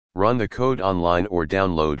Run the code online or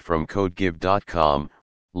download from codegive.com,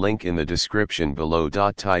 link in the description below.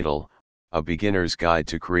 Title: A Beginner's Guide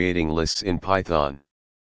to Creating Lists in Python.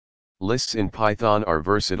 Lists in Python are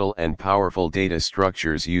versatile and powerful data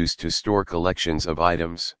structures used to store collections of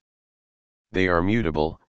items. They are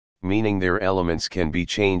mutable, meaning their elements can be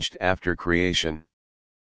changed after creation.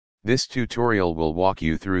 This tutorial will walk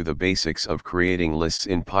you through the basics of creating lists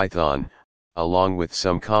in Python, along with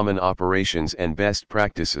some common operations and best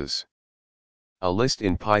practices. A list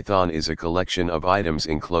in Python is a collection of items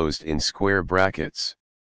enclosed in square brackets.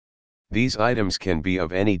 These items can be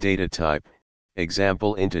of any data type,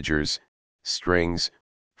 example integers, strings,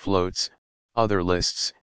 floats, other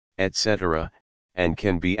lists, etc., and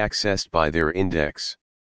can be accessed by their index.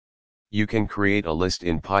 You can create a list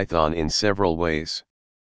in Python in several ways.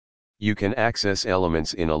 You can access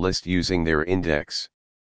elements in a list using their index.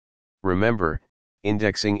 Remember,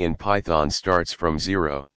 indexing in Python starts from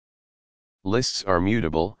 0. Lists are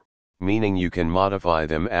mutable, meaning you can modify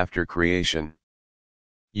them after creation.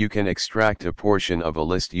 You can extract a portion of a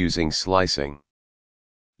list using slicing.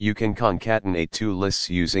 You can concatenate two lists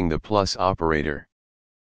using the plus operator.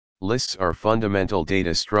 Lists are fundamental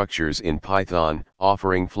data structures in Python,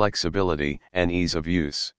 offering flexibility and ease of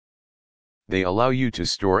use. They allow you to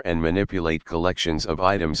store and manipulate collections of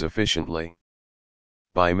items efficiently.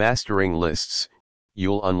 By mastering lists,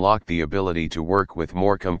 you'll unlock the ability to work with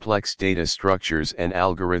more complex data structures and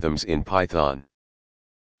algorithms in Python.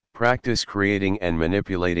 Practice creating and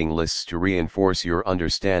manipulating lists to reinforce your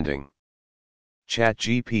understanding.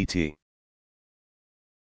 ChatGPT